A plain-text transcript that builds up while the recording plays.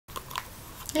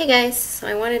Hey guys, so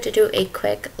I wanted to do a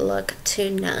quick look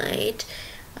tonight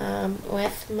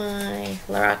with my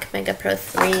Lorac Mega Pro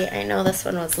 3. I know this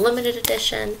one was limited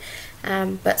edition,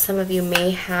 but some of you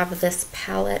may have this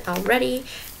palette already,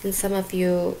 and some of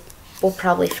you will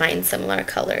probably find similar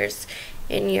colors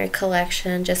in your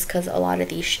collection just because a lot of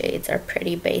these shades are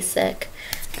pretty basic.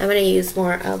 I'm going to use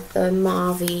more of the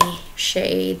Mauve-y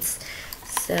shades,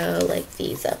 so like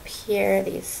these up here,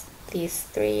 these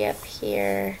three up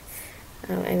here,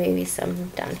 and maybe some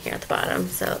down here at the bottom.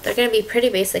 So they're going to be pretty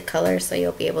basic colors, so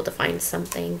you'll be able to find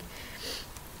something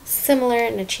similar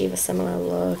and achieve a similar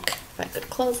look. If I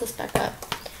could close this back up.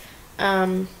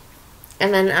 And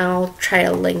then I'll try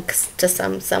to link to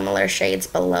some similar shades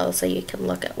below so you can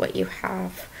look at what you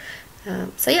have.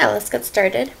 So yeah, let's get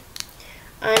started.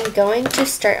 I'm going to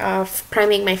start off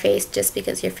priming my face just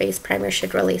because your face primer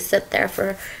should really sit there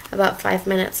for about 5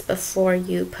 minutes before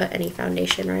you put any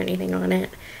foundation or anything on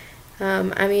it.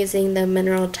 I'm using the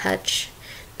Mineral Touch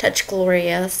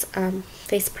Glorious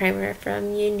face primer from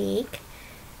Younique.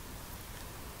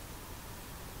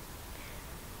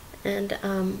 And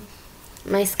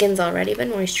my skin's already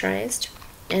been moisturized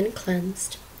and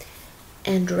cleansed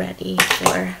and ready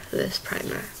for this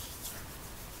primer.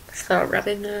 So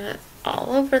rubbing it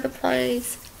all over the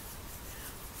place.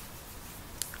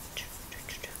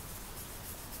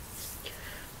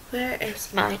 Where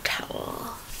is my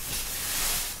towel?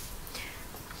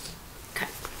 Okay,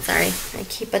 sorry. I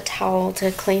keep a towel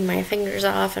to clean my fingers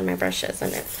off and my brushes,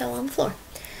 and it fell on the floor.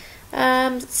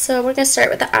 So we're going to start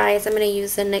with the eyes. I'm going to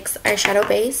use the NYX eyeshadow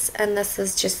base, and this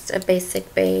is just a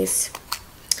basic base.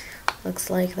 Looks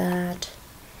like that.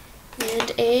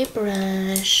 And a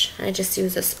brush. I just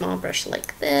use a small brush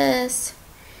like this.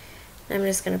 I'm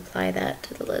just going to apply that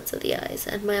to the lids of the eyes.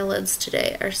 And my lids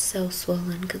today are so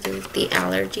swollen because of the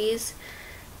allergies.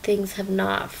 Things have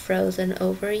not frozen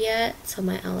over yet, so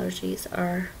my allergies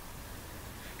are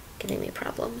giving me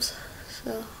problems.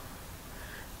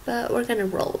 But we're going to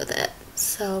roll with it.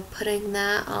 So putting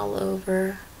that all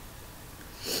over,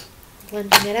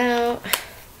 blending it out,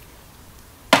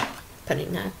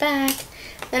 putting that back.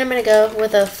 Then I'm going to go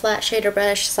with a flat shader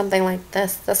brush, something like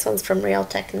this. This one's from Real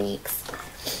Techniques.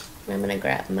 And I'm going to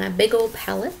grab my big old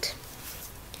palette.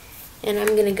 And I'm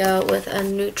going to go with a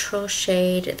neutral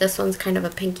shade. This one's kind of a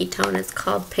pinky tone. It's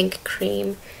called Pink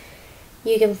Cream.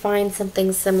 You can find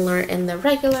something similar in the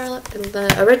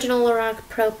original Lorac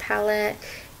Pro palette.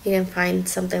 You can find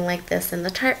something like this in the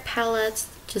Tarte palettes.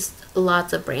 Just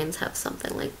lots of brands have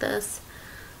something like this.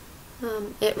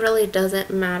 It really doesn't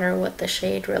matter what the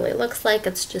shade really looks like.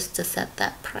 It's just to set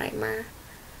that primer.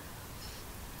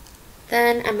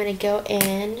 Then I'm going to go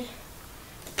in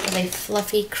with a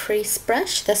fluffy crease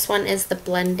brush. This one is the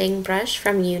blending brush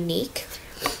from Younique.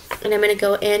 And I'm going to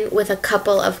go in with a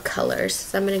couple of colors.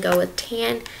 So I'm going to go with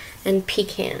Tan and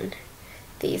Pecan.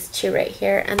 These two right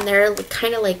here. And they're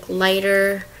kind of like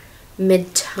lighter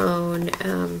mid-tone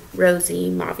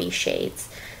rosy mauve shades.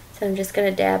 So I'm just going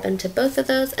to dab into both of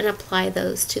those and apply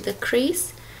those to the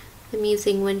crease. I'm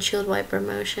using windshield wiper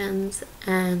motions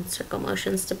and circle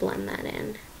motions to blend that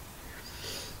in.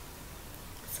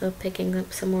 So picking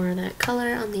up some more of that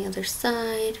color on the other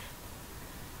side.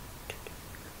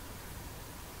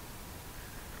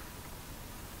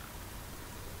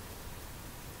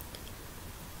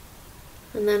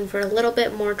 And then for a little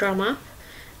bit more drama,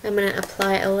 I'm going to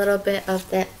apply a little bit of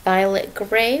that violet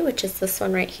gray, which is this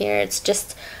one right here. It's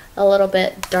just a little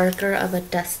bit darker of a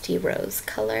dusty rose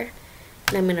color.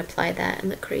 And I'm going to apply that in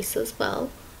the crease as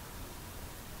well.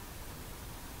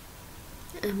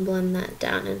 And blend that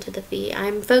down into the V.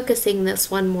 I'm focusing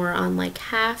this one more on like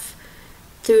half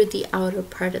through the outer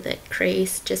part of the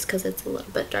crease just because it's a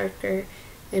little bit darker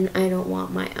and I don't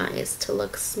want my eyes to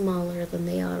look smaller than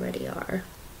they already are.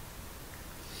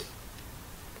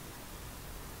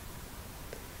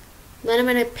 Then I'm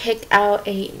going to pick out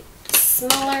a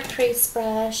smaller crease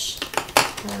brush.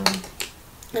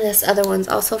 This other one's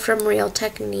also from Real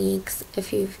Techniques.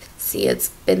 If you see, it's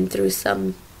been through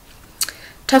some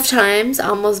tough times,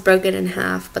 almost broke it in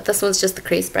half, but this one's just the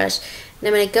crease brush. And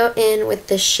I'm going to go in with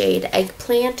the shade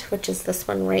Eggplant, which is this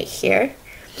one right here.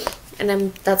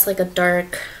 And that's like a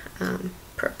dark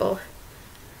purple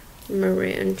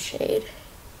maroon shade.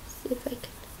 See if I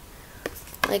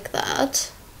can, like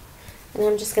that. And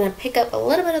I'm just going to pick up a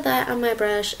little bit of that on my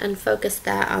brush and focus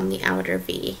that on the outer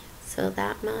V. So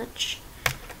that much.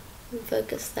 And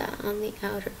focus that on the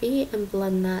outer V and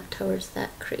blend that towards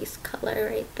that crease color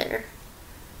right there.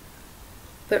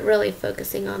 But really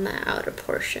focusing on that outer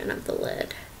portion of the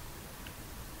lid.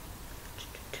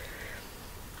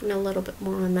 And a little bit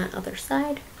more on that other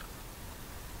side.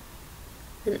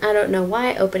 And I don't know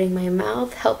why opening my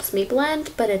mouth helps me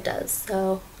blend, but it does,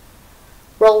 so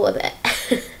roll with it.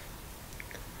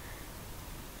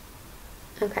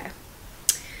 Okay.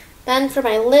 Then for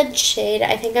my lid shade,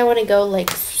 I think I want to go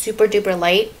like super duper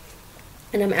light.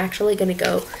 And I'm actually going to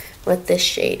go with this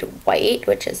shade White,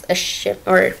 which is a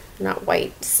or not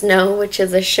white, Snow, which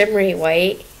is a shimmery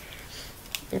white.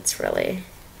 It's really,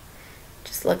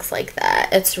 just looks like that.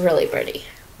 It's really pretty.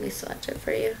 Let me swatch it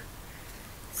for you.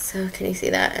 So can you see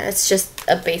that? It's just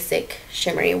a basic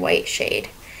shimmery white shade.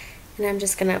 And I'm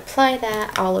just going to apply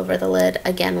that all over the lid,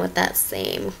 again with that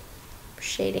same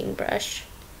shading brush.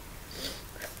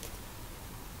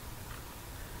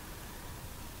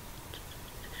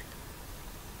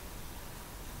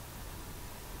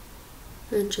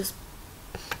 And just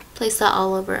place that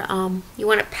all over. You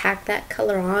want to pack that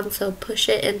color on, so push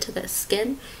it into the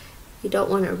skin. You don't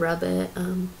want to rub it.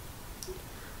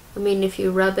 I mean, if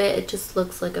you rub it, it just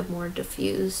looks like a more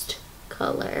diffused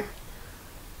color.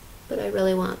 But I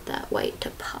really want that white to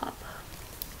pop.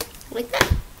 Like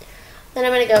that. Then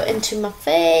I'm going to go into my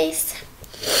face.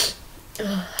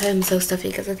 Ugh, I am so stuffy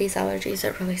because of these allergies.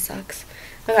 It really sucks.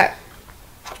 Okay.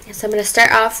 So I'm going to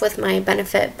start off with my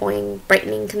Benefit Boi-ing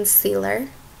Brightening Concealer.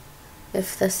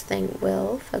 If this thing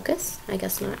will focus. I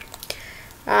guess not.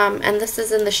 And this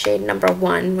is in the shade number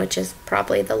 1, which is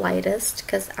probably the lightest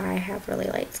because I have really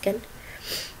light skin.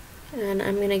 And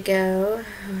I'm going to go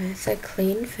with a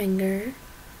clean finger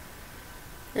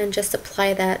and just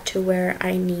apply that to where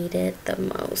I need it the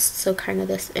most. So kind of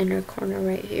this inner corner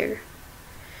right here.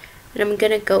 And I'm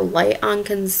going to go light on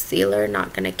concealer,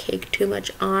 not going to cake too much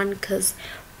on because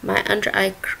my under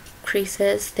eye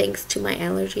creases, thanks to my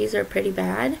allergies, are pretty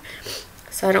bad.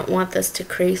 So I don't want this to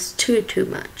crease too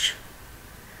much.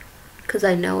 Because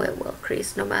I know it will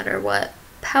crease no matter what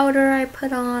powder I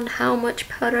put on, how much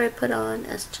powder I put on.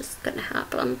 It's just going to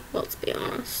happen, let's be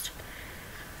honest.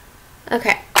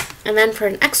 Okay, and then for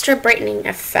an extra brightening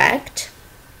effect,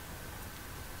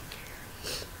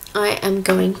 I am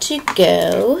going to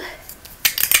go,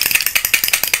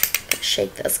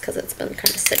 shake this because it's been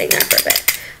kind of sitting there for a bit.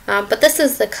 But this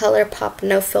is the Colourpop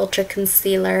No Filter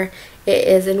Concealer. It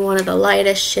is in one of the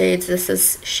lightest shades. This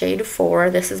is shade 4.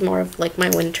 This is more of like my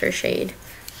winter shade.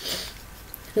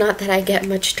 Not that I get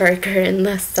much darker in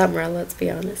the summer, let's be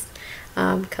honest.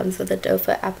 Comes with a doe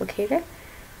foot applicator.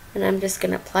 And I'm just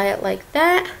going to apply it like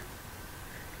that.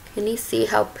 Can you see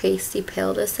how pasty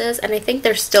pale this is? And I think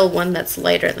there's still one that's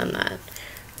lighter than that.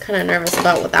 Kind of nervous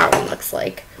about what that one looks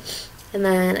like. And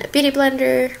then a beauty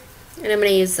blender. And I'm going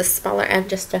to use the smaller end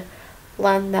just to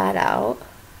blend that out.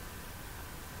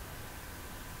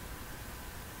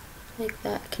 Like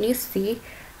that. Can you see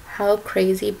how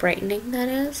crazy brightening that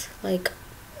is? Like,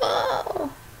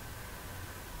 whoa!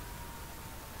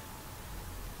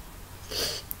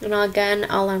 And again,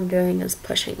 all I'm doing is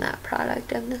pushing that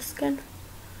product in the skin.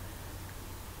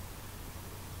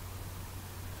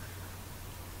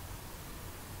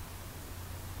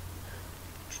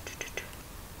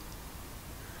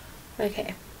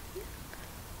 Okay.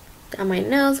 Down my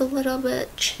nose a little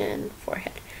bit, chin,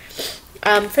 forehead.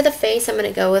 For the face, I'm going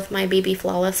to go with my BB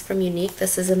Flawless from Younique.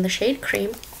 This is in the shade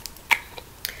Cream.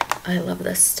 I love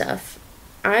this stuff.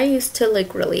 I used to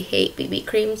like really hate BB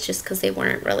creams just because they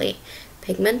weren't really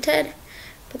pigmented.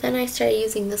 But then I started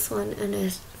using this one and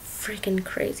it's freaking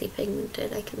crazy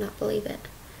pigmented. I cannot believe it.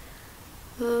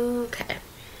 Okay.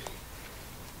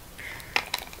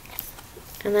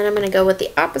 And then I'm going to go with the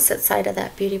opposite side of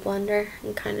that beauty blender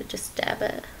and kind of just dab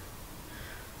it.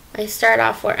 I start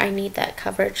off where I need that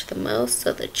coverage the most,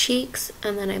 so the cheeks,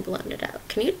 and then I blend it out.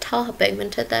 Can you tell how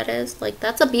pigmented that is? Like,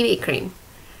 that's a BB cream.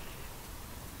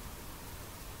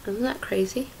 Isn't that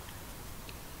crazy?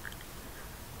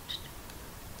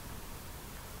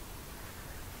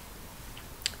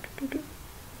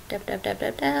 Dab, dab, dab,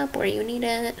 dab, dab, where you need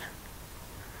it.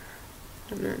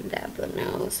 And then dab the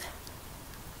nose.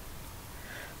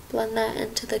 Blend that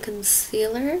into the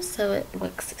concealer so it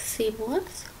looks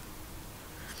seamless.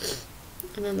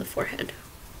 And then the forehead.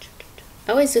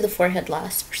 I always do the forehead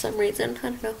last for some reason. I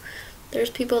don't know. There's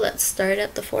people that start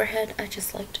at the forehead. I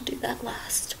just like to do that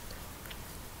last.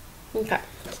 Okay.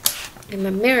 And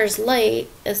my mirror's light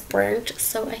is burnt,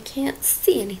 so I can't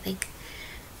see anything.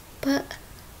 But,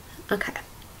 okay.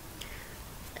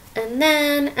 And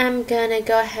then I'm gonna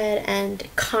go ahead and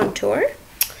contour.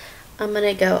 I'm going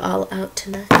to go all out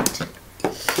tonight.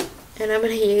 And I'm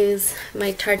going to use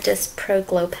my Tarte Tarteist Pro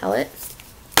Glow palette.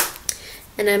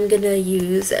 And I'm going to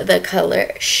use the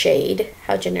color Shade.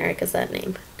 How generic is that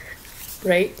name?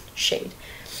 Right? Shade.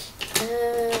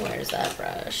 Where's that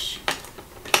brush?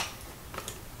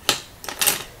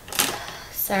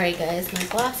 Sorry guys, my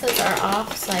glasses are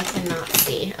off so I cannot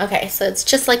see. Okay, so it's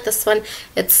just like this one.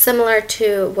 It's similar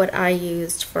to what I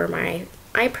used for my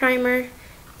eye primer.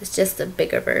 It's just a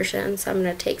bigger version. So I'm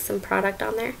going to take some product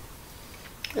on there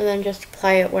and then just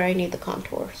apply it where I need the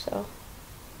contour. So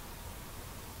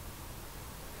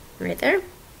right there.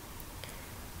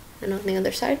 And on the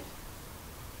other side.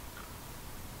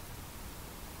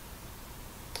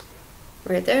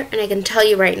 Right there. And I can tell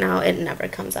you right now, it never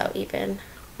comes out even,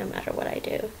 no matter what I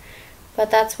do. But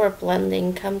that's where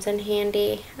blending comes in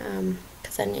handy,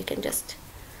 because then you can just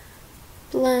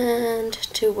blend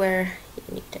to where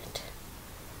you need it.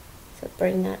 So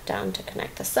bring that down to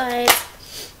connect the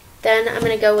sides. Then I'm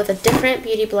going to go with a different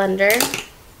beauty blender.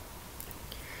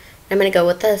 I'm going to go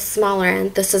with the smaller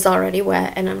end. This is already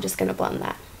wet, and I'm just going to blend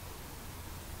that.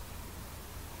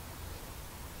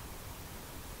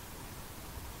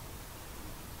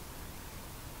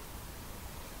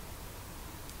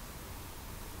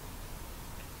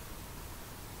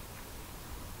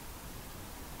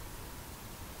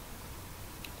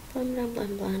 Blend, blend,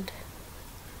 blend, blend.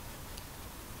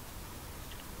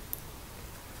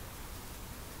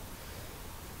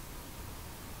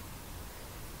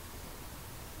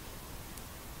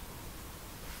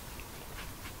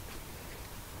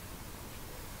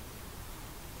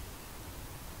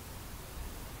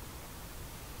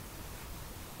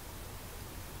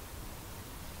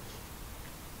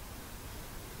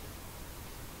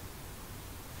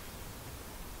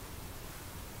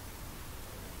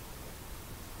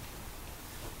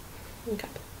 Okay.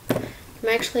 I'm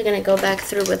actually going to go back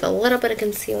through with a little bit of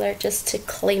concealer just to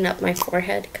clean up my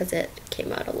forehead because it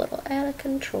came out a little out of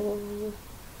control.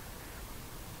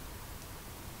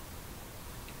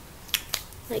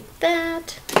 Like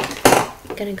that.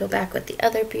 I'm going to go back with the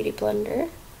other beauty blender.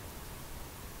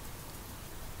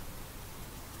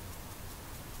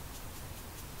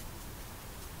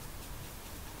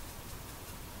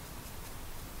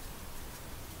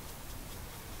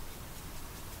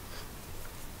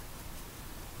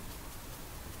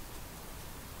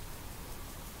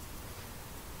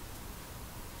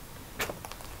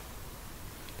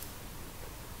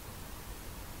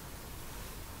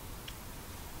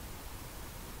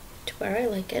 Where I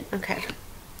like it. Okay.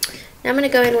 Now I'm going to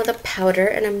go in with a powder,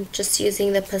 and I'm just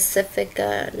using the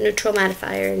Pacifica Neutral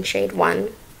Mattifier in shade 1.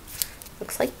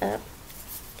 Looks like that.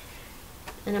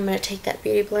 And I'm going to take that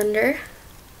beauty blender,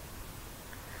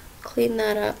 clean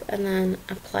that up, and then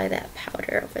apply that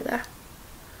powder over there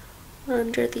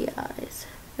under the eyes.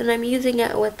 And I'm using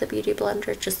it with the beauty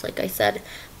blender, just like I said.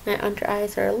 My under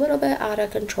eyes are a little bit out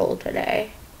of control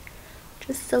today.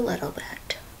 Just a little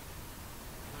bit.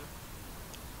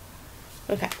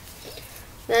 Okay,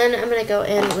 then I'm going to go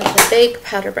in with a big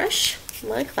powder brush,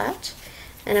 like that,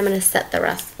 and I'm going to set the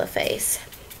rest of the face.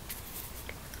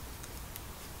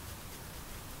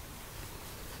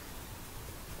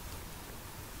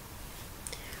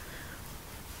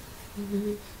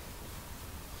 And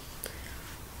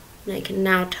I can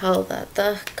now tell that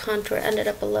the contour ended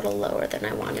up a little lower than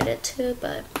I wanted it to,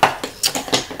 but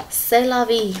c'est la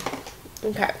vie.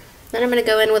 Okay, then I'm going to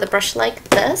go in with a brush like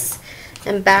this,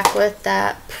 and back with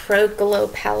that Pro Glow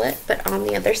palette, but on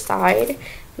the other side,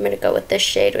 I'm going to go with this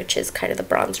shade, which is kind of the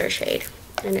bronzer shade,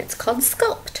 and it's called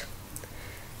Sculpt.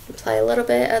 Apply a little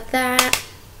bit of that.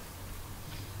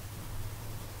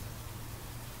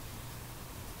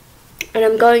 And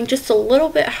I'm going just a little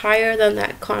bit higher than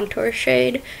that contour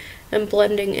shade and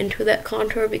blending into that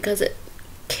contour because it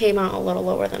came out a little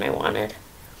lower than I wanted.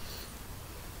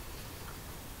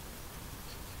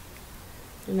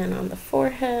 And then on the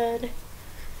forehead.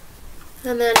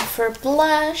 And then for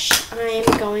blush, I'm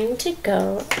going to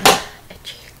go,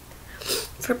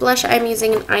 for blush, I'm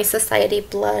using an Eye Society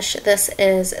blush. This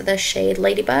is the shade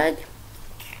Ladybug,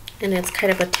 and it's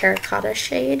kind of a terracotta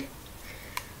shade.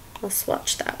 I'll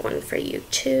swatch that one for you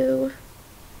too,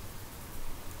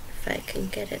 if I can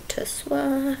get it to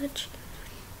swatch.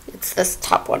 It's this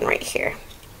top one right here.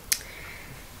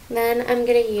 Then I'm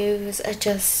going to use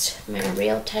just my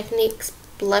Real Techniques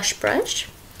blush brush.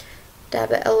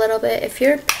 Dab it a little bit. If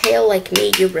you're pale like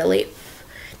me, you really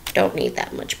don't need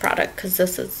that much product because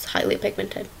this is highly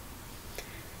pigmented.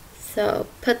 So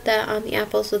put that on the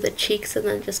apples of the cheeks and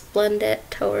then just blend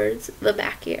it towards the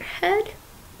back of your head.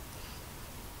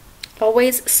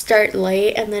 Always start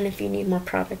light, and then if you need more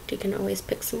product, you can always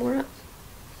pick some more up.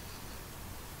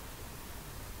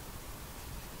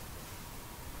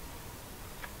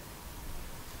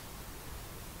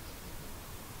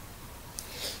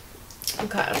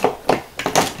 Okay.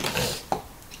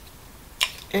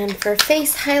 And for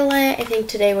face highlight, I think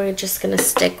today we're just going to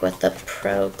stick with the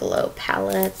Pro Glow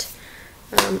palette.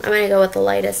 I'm going to go with the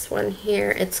lightest one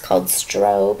here. It's called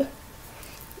Strobe.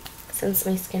 Since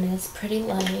my skin is pretty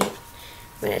light,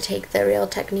 I'm going to take the Real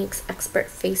Techniques Expert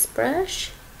Face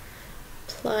Brush.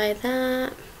 Apply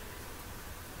that.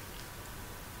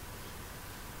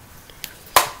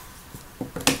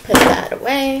 Put that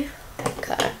away.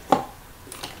 Okay.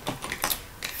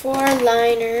 For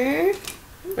liner,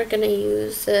 we're going to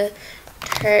use the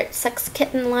Tarte Sex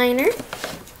Kitten liner.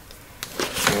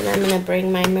 And I'm going to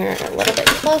bring my mirror a little bit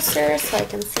closer so I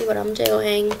can see what I'm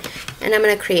doing. And I'm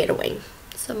going to create a wing.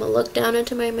 So I'm going to look down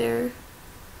into my mirror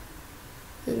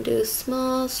and do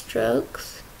small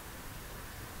strokes.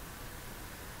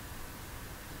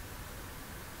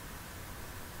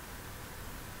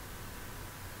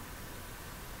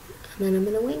 And then I'm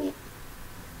going to wing it.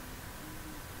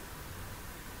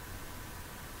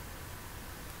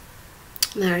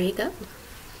 There you go.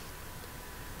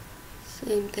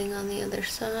 Same thing on the other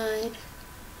side.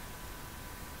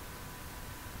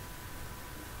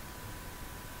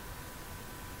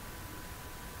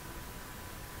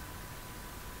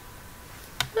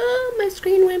 Oh, my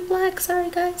screen went black.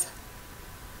 Sorry, guys.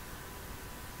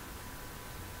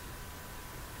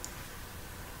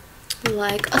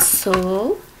 Like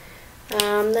so.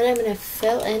 Then I'm going to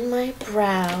fill in my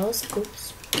brows.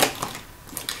 Oops.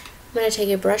 I'm going to take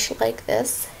a brush like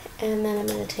this, and then I'm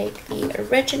going to take the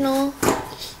original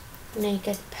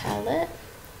Naked palette.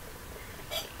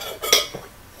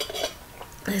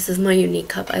 This is my Younique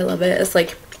cup. I love it. It's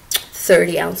like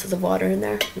 30 ounces of water in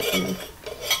there.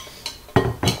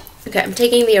 Okay, I'm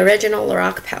taking the original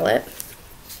Lorac palette.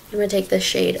 I'm going to take the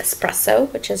shade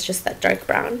Espresso, which is just that dark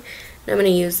brown, and I'm going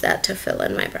to use that to fill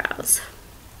in my brows.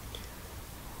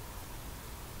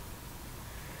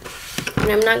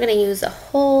 And I'm not going to use a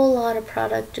whole lot of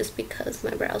product just because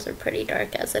my brows are pretty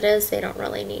dark as it is. They don't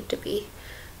really need to be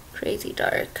crazy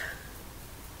dark.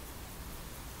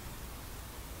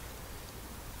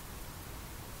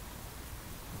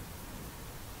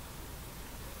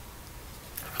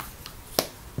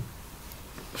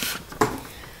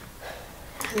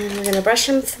 And then we're going to brush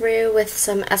them through with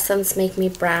some Essence Make Me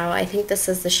Brow. I think this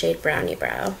is the shade Brownie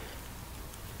Brow.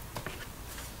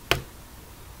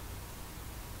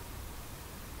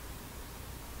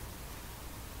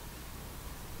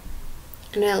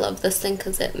 And I love this thing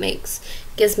because it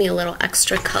gives me a little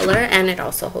extra color, and it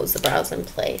also holds the brows in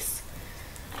place.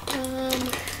 And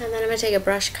then I'm going to take a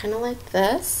brush kind of like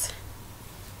this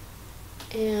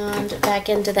and back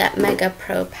into that Mega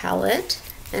Pro palette,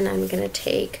 and I'm going to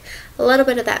take a little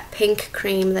bit of that pink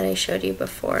cream that I showed you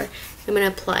before. I'm going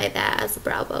to apply that as a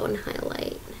brow bone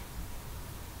highlight.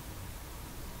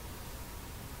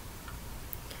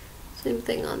 Same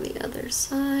thing on the other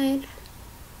side.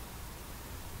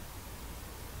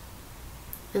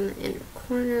 And the inner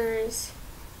corners.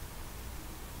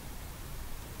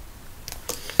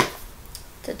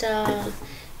 Ta-da!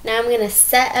 Now I'm going to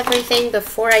set everything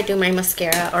before I do my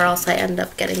mascara, or else I end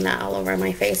up getting that all over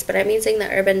my face. But I'm using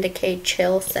the Urban Decay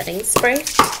Chill Setting Spray.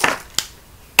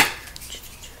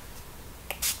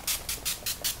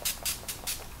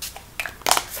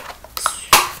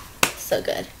 So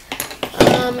good.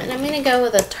 And I'm going to go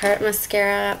with a Tarte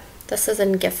mascara. This is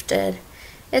in Gifted.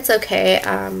 It's okay.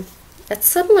 It's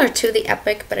similar to the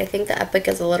Epic, but I think the Epic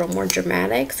is a little more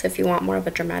dramatic. So if you want more of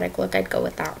a dramatic look, I'd go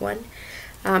with that one.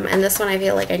 And this one, I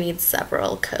feel like I need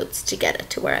several coats to get it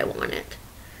to where I want it.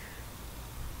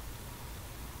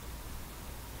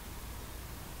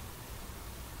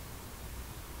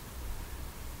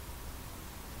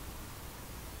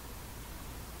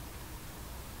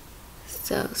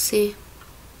 So, see,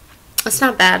 it's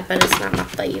not bad, but it's not my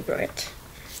favorite.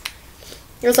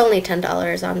 It was only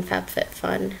 $10 on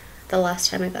FabFitFun the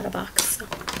last time I got a box, so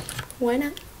why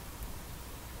not?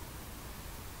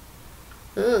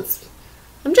 Oh,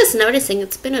 I'm just noticing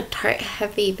it's been a Tarte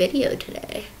heavy video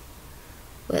today,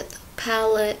 with the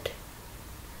palette,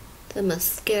 the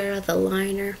mascara, the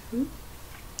liner.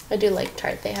 I do like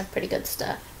Tarte, they have pretty good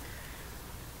stuff.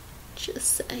 Just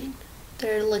saying.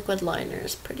 Their liquid liner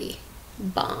is pretty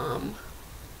bomb.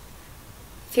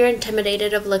 If you're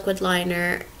intimidated of liquid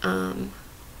liner,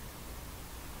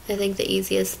 I think the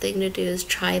easiest thing to do is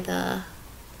try the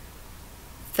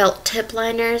felt tip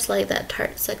liners like that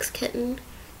Tarte Sex Kitten.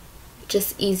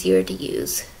 Just easier to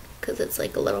use because it's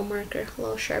like a little marker, a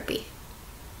little Sharpie.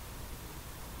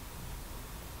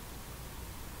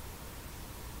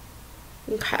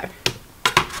 Okay.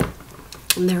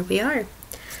 And there we are.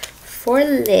 For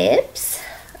lips,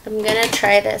 I'm going to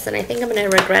try this, and I think I'm going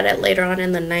to regret it later on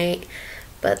in the night,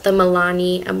 but the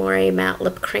Milani Amore Matte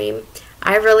Lip Cream.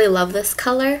 I really love this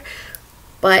color,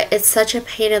 but it's such a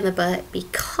pain in the butt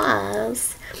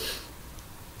because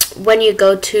when you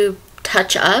go to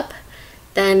touch up,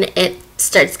 then it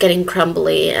starts getting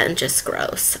crumbly and just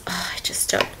gross. Oh,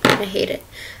 I hate it.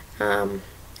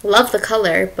 Love the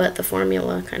color, but the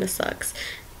formula kind of sucks.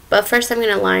 But first I'm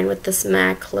going to line with this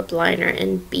MAC lip liner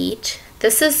in Beat.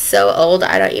 This is so old,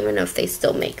 I don't even know if they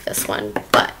still make this one,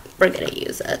 but we're going to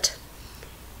use it.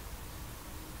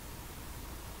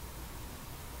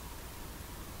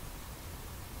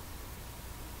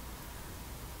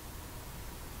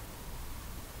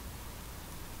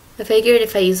 I figured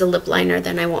if I use a lip liner,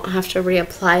 then I won't have to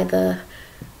reapply the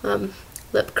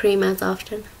lip cream as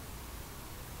often.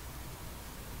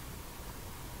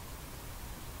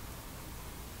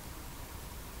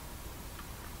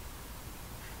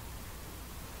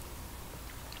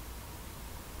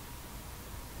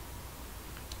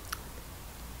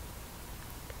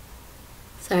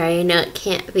 Sorry, I know it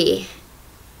can't be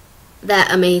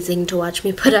that amazing to watch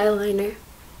me put eyeliner.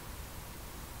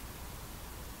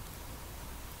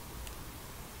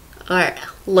 Or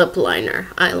lip liner,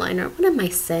 eyeliner. What am I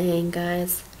saying,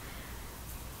 guys?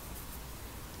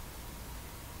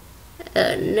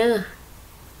 No.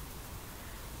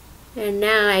 And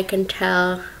now I can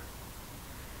tell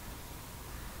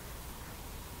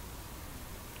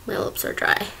my lips are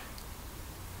dry.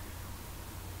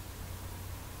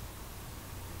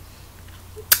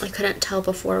 I couldn't tell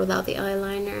before without the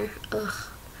eyeliner. Ugh.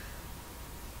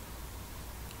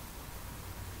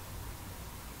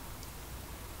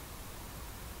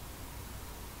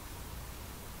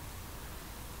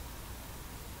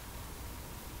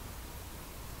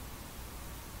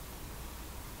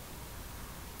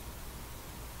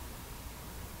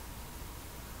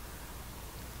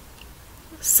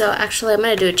 So actually I'm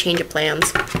going to do a change of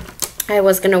plans. I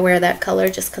was going to wear that color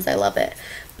just because I love it.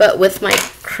 But with my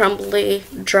crumbly,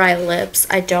 dry lips,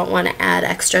 I don't want to add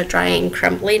extra drying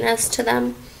crumbliness to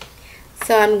them.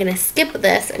 So I'm going to skip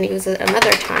this and use it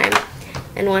another time.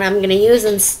 And what I'm going to use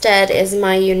instead is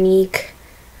my Younique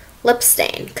lip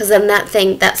stain. Because then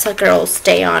that sucker will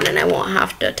stay on and I won't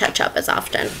have to touch up as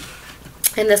often.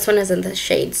 And this one is in the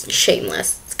shade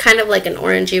Shameless. It's kind of like an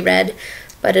orangey red,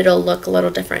 but it'll look a little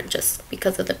different just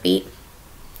because of the beat.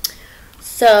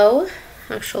 So,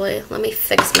 actually, let me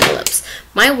fix my lips.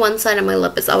 My one side of my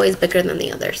lip is always bigger than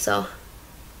the other, so.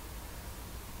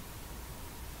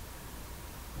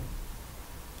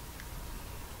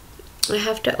 I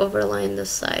have to overline this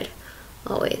side,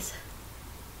 always.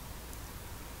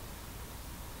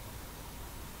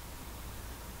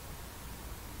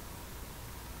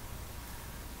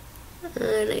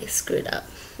 And I screwed up.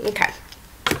 Okay.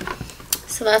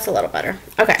 So that's a little better.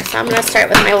 Okay, so I'm going to start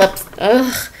with my lips.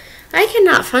 Ugh, I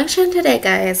cannot function today,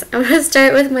 guys. I'm going to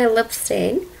start with my lip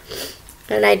stain.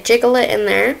 And I jiggle it in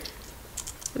there.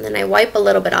 And then I wipe a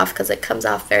little bit off because it comes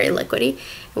off very liquidy.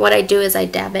 And what I do is I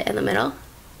dab it in the middle.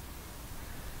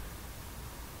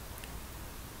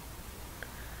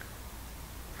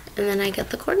 And then I get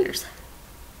the corners.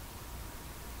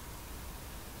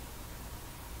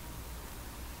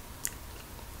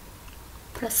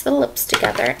 Press the lips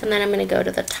together, and then I'm going to go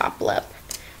to the top lip.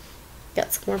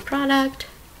 Get some more product.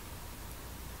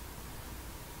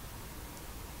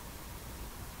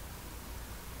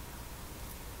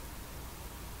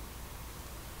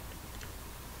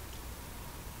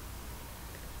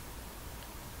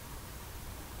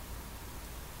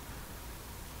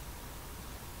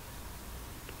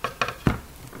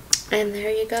 And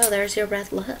there you go, there's your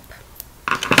red lip.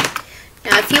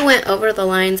 Now, if you went over the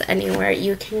lines anywhere,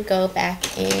 you can go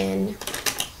back in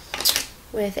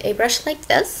with a brush like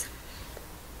this,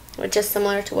 which is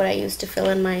similar to what I used to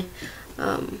fill in my,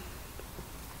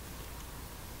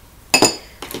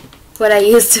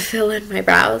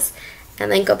 brows,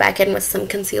 and then go back in with some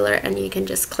concealer, and you can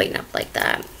just clean up like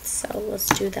that. So let's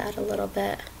do that a little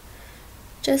bit,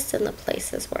 just in the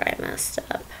places where I messed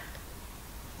up.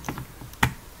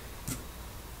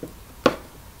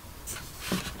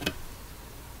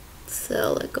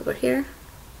 So, like over here.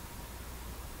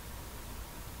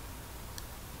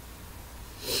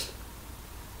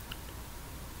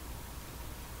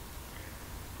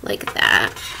 Like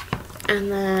that.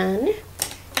 And then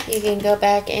you can go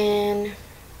back in,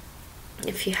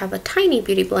 if you have a tiny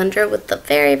beauty blender, with the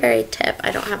very, very tip.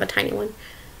 I don't have a tiny one.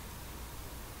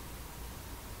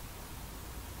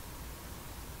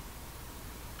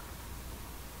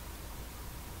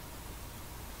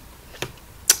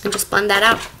 And just blend that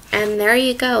out. And there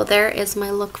you go. There is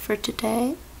my look for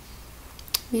today.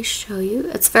 Let me show you.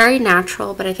 It's very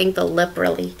natural, but I think the lip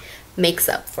really makes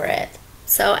up for it.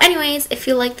 So anyways, if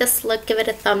you like this look, give it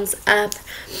a thumbs up.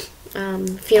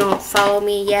 If you don't follow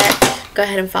me yet, go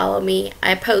ahead and follow me.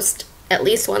 I post at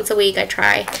least once a week. I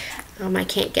try. I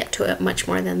can't get to it much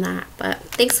more than that. But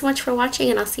thanks so much for watching,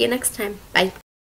 and I'll see you next time. Bye.